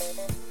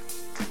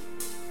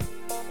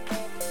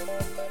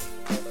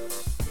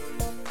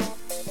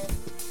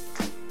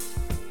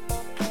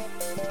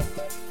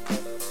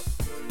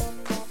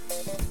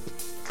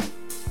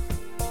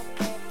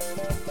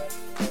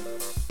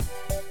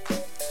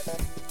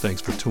Thanks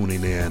for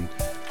tuning in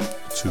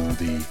to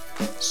the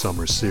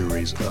summer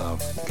series of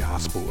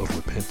Gospel of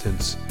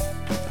Repentance.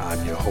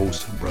 I'm your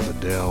host, Brother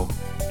Dell,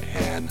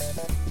 and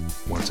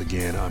once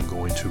again, I'm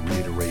going to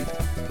reiterate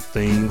the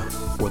theme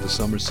for the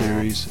summer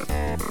series,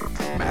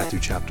 Matthew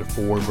chapter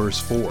 4, verse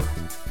 4.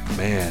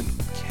 Man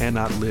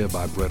cannot live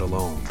by bread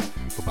alone,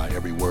 but by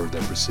every word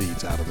that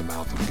proceeds out of the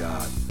mouth of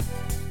God.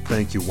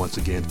 Thank you once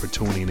again for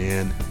tuning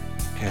in.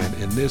 And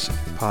in this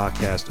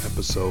podcast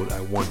episode,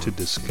 I want to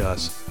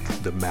discuss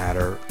the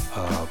matter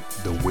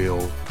of the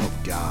will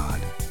of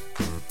God.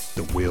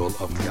 The will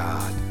of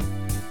God.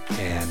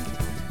 And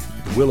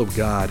the will of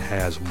God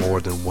has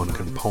more than one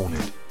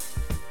component.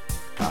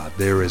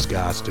 There is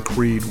God's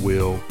decreed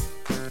will,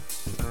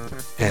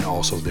 and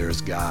also there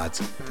is God's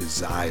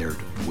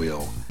desired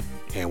will.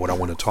 And what I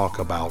want to talk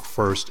about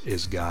first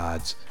is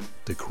God's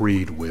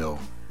decreed will.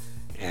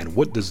 And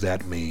what does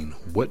that mean?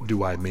 What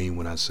do I mean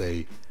when I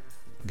say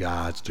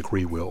God's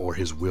decree will, or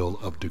his will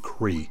of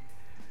decree?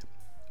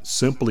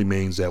 Simply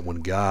means that when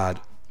God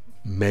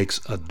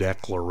makes a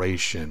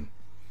declaration,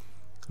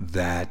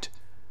 that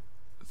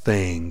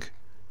thing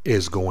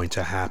is going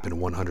to happen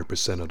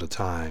 100% of the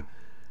time.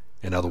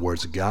 In other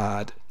words,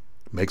 God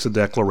makes a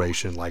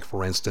declaration, like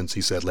for instance,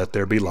 he said, "Let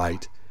there be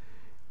light,"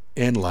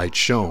 and light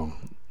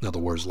shone. In other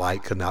words,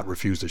 light could not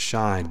refuse to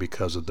shine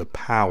because of the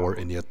power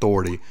and the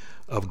authority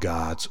of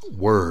God's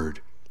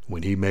word.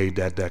 When he made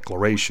that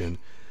declaration,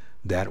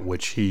 that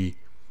which he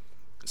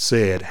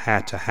said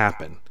had to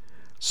happen.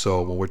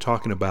 So when we're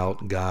talking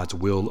about God's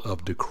will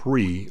of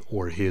decree,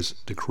 or his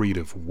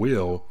decretive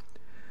will,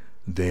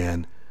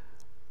 then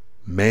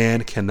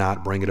man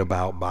cannot bring it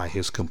about by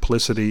his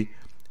complicity,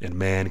 and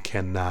man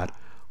cannot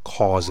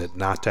cause it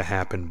not to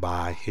happen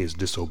by his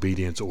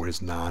disobedience or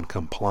his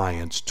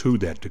non-compliance to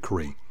that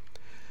decree.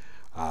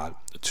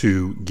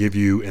 To give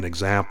you an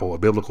example, a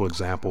biblical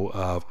example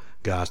of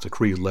God's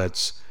decree,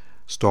 let's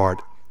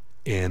start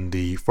in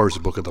the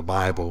first book of the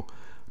Bible,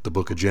 the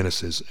book of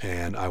Genesis,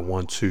 and I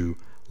want to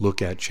look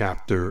at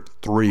chapter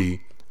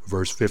 3,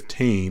 verse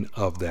 15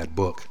 of that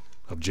book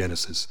of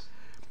Genesis.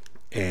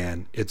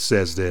 And it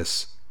says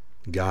this,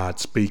 God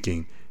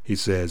speaking, he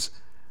says,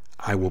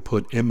 "I will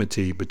put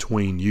enmity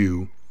between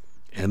you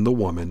and the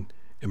woman,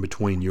 and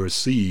between your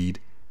seed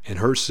and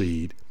her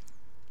seed.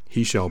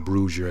 He shall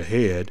bruise your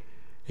head,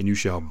 and you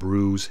shall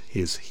bruise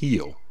his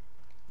heel."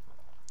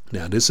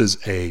 Now, this is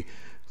a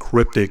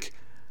cryptic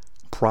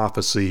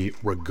prophecy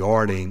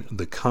regarding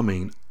the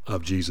coming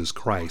of Jesus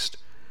Christ,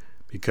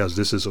 because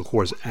this is, of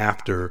course,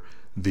 after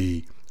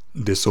the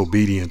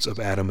disobedience of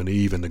Adam and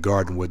Eve in the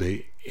garden, where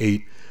they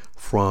ate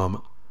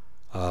from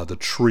the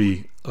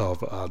tree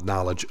of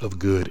knowledge of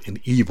good and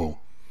evil.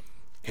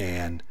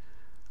 And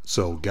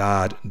so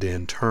God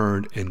then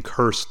turned and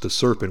cursed the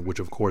serpent, which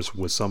of course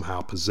was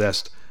somehow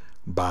possessed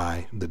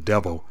by the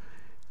devil.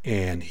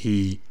 And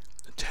he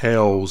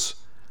tells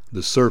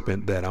the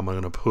serpent that I'm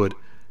going to put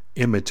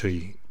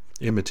enmity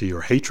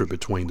or hatred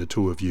between the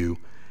two of you,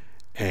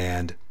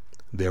 and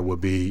there will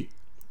be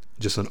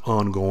just an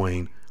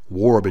ongoing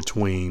war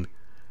between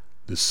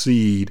the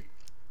seed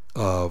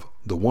of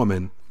the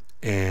woman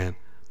and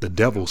the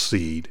devil's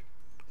seed,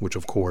 which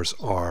of course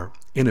are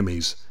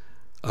enemies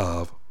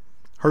of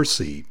her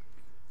seed.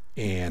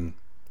 And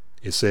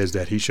it says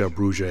that he shall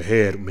bruise your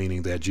head,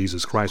 meaning that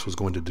Jesus Christ was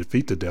going to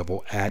defeat the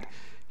devil at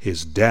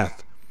his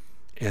death,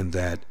 and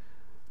that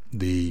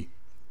the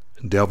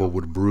devil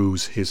would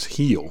bruise his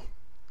heel.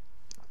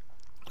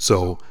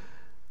 So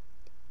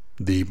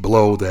the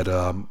blow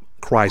that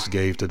Christ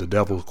gave to the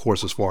devil, of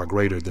course, is far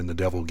greater than the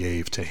devil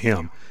gave to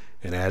him.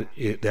 And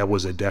that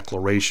was a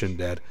declaration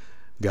that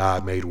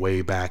God made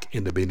way back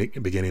in the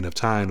beginning of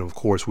time. And of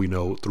course, we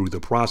know through the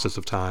process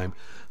of time,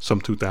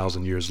 some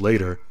 2,000 years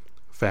later,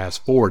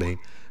 fast forwarding,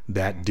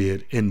 that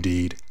did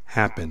indeed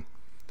happen.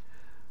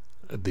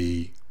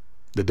 The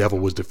devil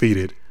was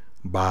defeated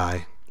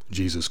by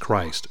Jesus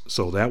Christ.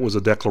 So that was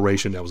a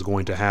declaration that was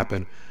going to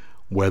happen,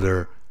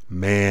 whether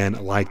man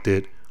liked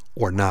it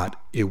or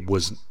not. It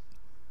was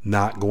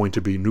not going to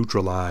be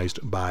neutralized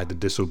by the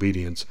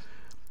disobedience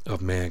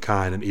of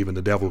mankind, and even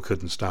the devil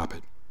couldn't stop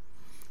it.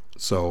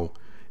 So,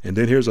 and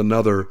then here's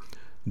another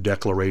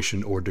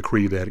declaration or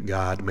decree that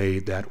God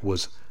made that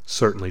was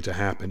certainly to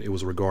happen. It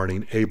was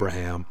regarding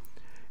Abraham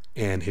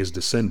and his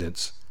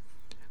descendants.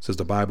 It says,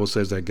 the Bible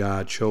says that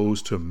God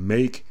chose to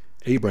make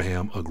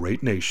Abraham a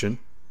great nation,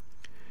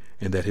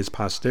 and that his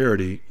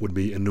posterity would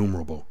be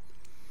innumerable.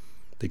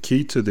 The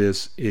key to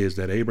this is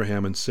that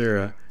Abraham and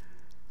Sarah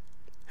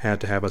had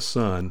to have a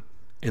son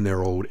in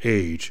their old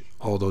age.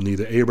 Although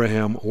neither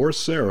Abraham or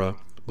Sarah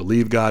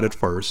believed God at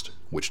first,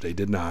 which they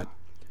did not,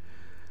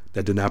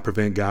 that did not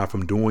prevent God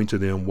from doing to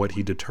them what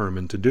he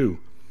determined to do.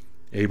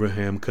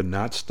 Abraham could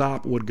not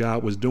stop what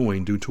God was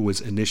doing due to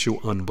his initial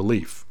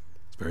unbelief.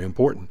 It's very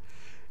important.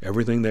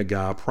 Everything that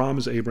God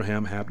promised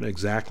Abraham happened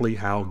exactly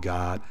how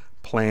God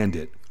planned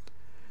it.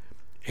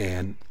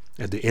 And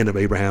at the end of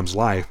Abraham's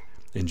life,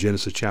 in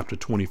Genesis chapter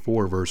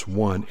 24, verse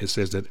 1, it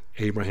says that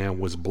Abraham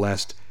was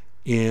blessed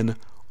in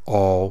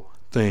all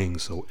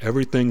things. So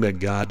everything that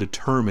God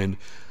determined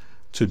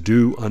to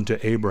do unto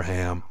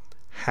Abraham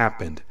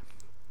happened.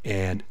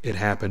 And it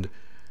happened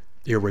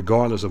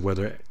irregardless of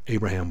whether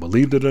Abraham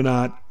believed it or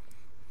not.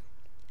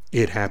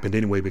 It happened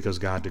anyway because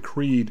God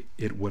decreed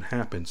it would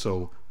happen.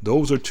 So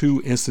those are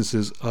two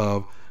instances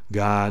of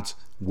God's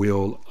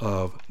will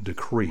of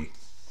decree.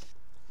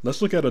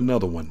 Let's look at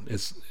another one.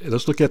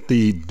 Let's look at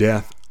the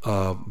death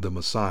of the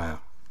Messiah.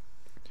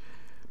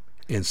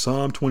 In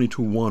Psalm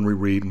 22:1, we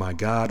read, my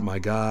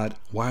God,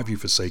 why have you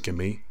forsaken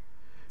me?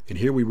 And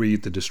here we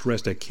read the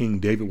distress that King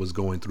David was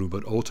going through,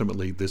 but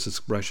ultimately this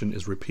expression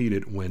is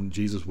repeated when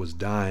Jesus was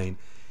dying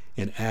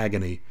in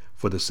agony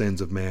for the sins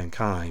of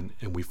mankind.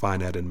 And we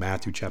find that in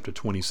Matthew chapter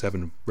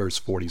 27, verse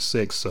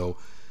 46. So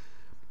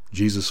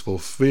Jesus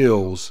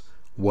fulfills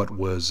what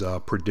was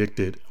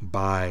predicted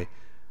by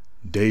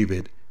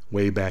David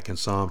way back in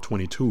Psalm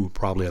 22,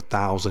 probably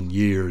 1,000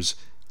 years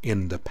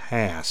in the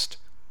past.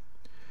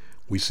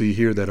 We see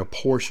here that a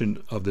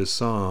portion of this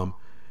psalm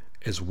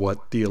is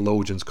what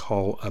theologians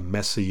call a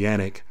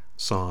messianic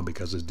psalm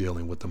because it's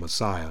dealing with the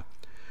Messiah.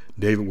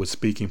 David was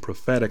speaking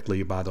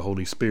prophetically by the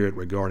Holy Spirit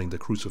regarding the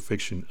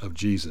crucifixion of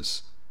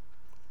Jesus.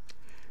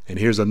 And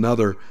here's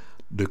another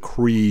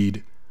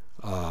decreed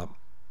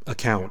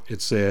account.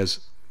 It says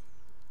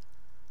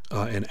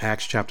in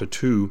Acts chapter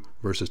 2,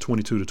 verses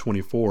 22 to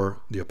 24,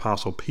 the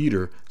Apostle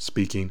Peter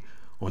speaking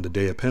on the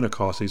day of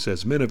Pentecost, he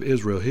says, men of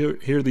Israel,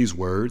 hear these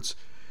words.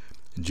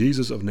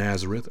 Jesus of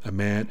Nazareth, a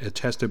man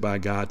attested by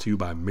God to you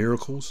by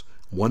miracles,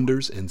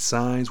 wonders, and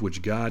signs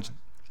which God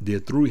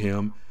did through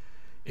him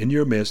in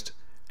your midst,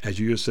 as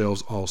you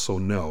yourselves also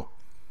know.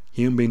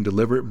 Him being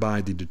delivered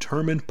by the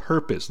determined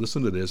purpose,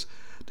 listen to this,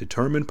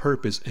 determined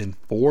purpose and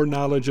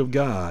foreknowledge of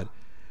God,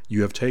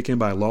 you have taken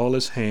by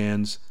lawless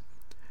hands,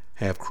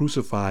 have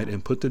crucified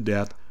and put to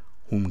death,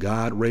 whom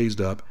God raised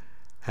up,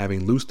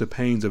 having loosed the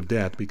pains of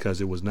death,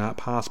 because it was not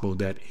possible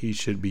that he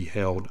should be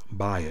held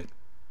by it.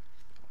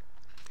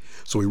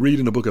 So we read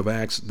in the book of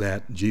Acts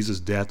that Jesus'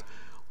 death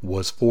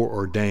was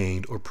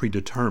foreordained or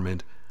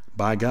predetermined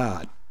by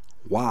God.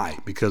 Why?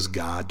 Because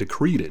God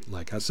decreed it.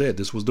 Like I said,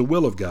 this was the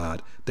will of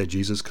God that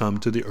Jesus come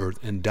to the earth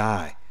and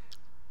die.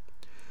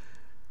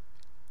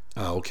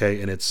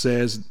 And it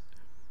says,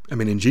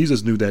 and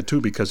Jesus knew that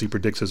too because he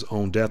predicts his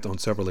own death on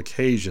several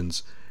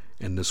occasions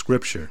in the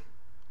scripture.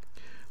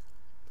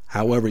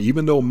 However,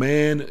 even though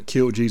man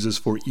killed Jesus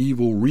for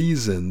evil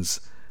reasons,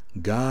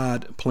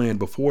 God planned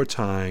before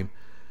time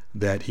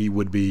that he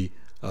would be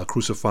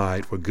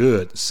crucified for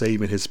good,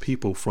 saving his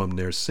people from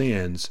their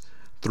sins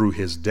through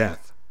his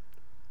death.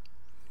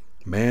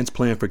 Man's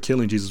plan for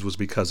killing Jesus was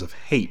because of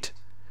hate.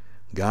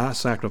 God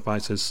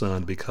sacrificed his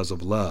son because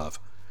of love,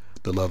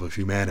 the love of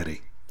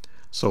humanity.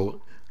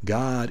 So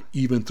God,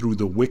 even through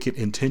the wicked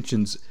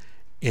intentions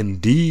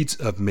and deeds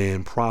of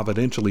men,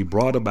 providentially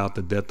brought about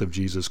the death of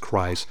Jesus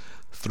Christ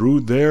through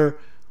their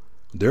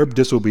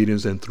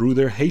disobedience and through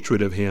their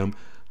hatred of him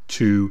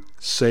to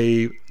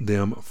save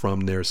them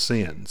from their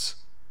sins.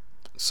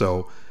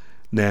 So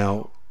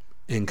now,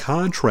 in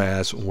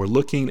contrast, when we're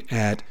looking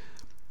at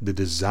the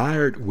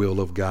desired will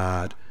of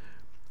God,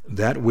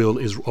 that will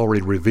is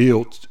already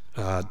revealed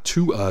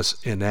to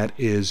us, and that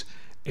is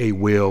a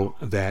will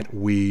that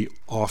we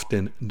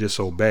often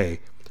disobey.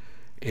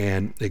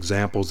 And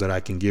examples that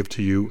I can give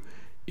to you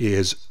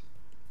is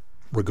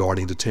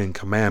regarding the 10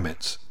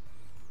 commandments.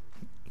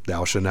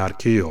 Thou shalt not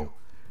kill.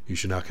 You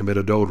should not commit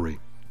adultery.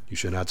 You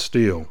should not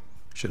steal. You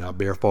should not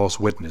bear false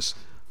witness.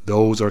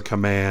 Those are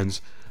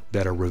commands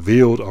that are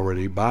revealed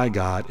already by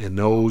God, and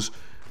those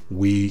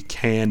we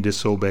can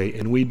disobey,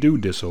 and we do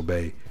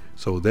disobey.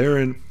 So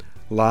therein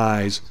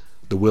lies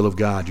the will of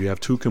God. You have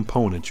two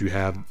components. You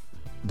have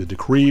the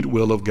decreed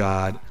will of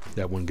God,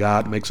 that when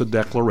God makes a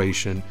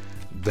declaration,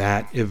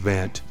 that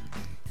event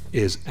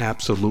is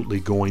absolutely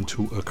going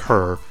to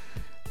occur.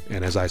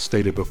 And as I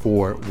stated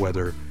before,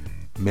 whether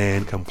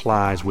man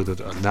complies with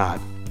it or not,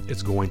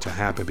 it's going to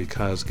happen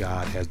because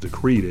God has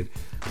decreed it.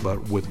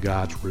 But with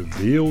God's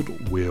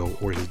revealed will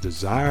or his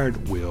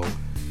desired will,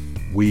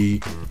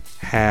 we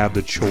have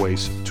the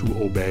choice to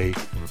obey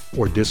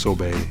or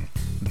disobey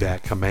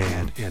that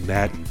command. And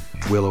that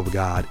will of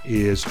God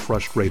is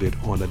frustrated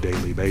on a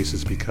daily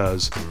basis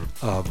because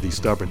of the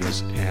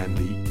stubbornness and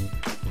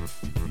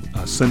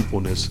the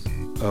sinfulness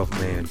of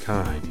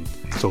mankind.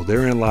 So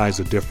therein lies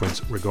the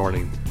difference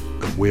regarding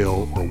the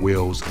will or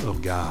wills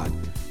of God.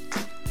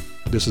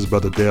 This is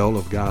Brother Dale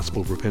of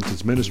Gospel of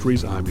Repentance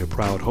Ministries. I'm your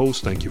proud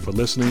host. Thank you for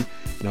listening,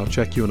 and I'll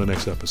check you in the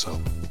next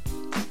episode.